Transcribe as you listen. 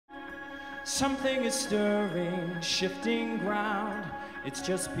Something is stirring, shifting ground, it's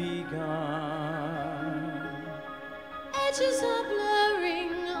just begun. Edges are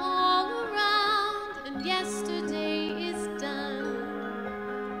blurring all around, and yesterday is done.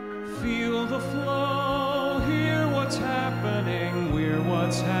 Feel the flow, hear what's happening, we're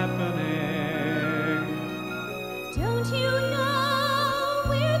what's happening. Don't you know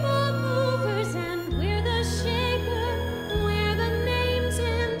we're the movers and we're the shakers? We're the names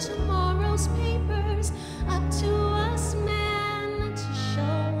in tomorrow's papers, up to us men to show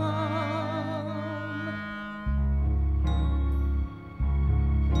 'em.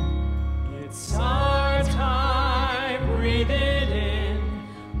 It's our time, breathe it in,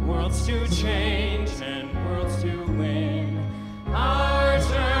 worlds to change and worlds to win. Our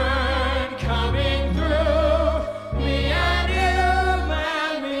turn coming through, me and you,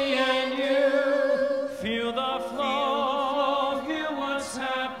 man, me and you. Feel the flow, hear what's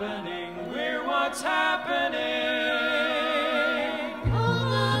happening, we're what's happening.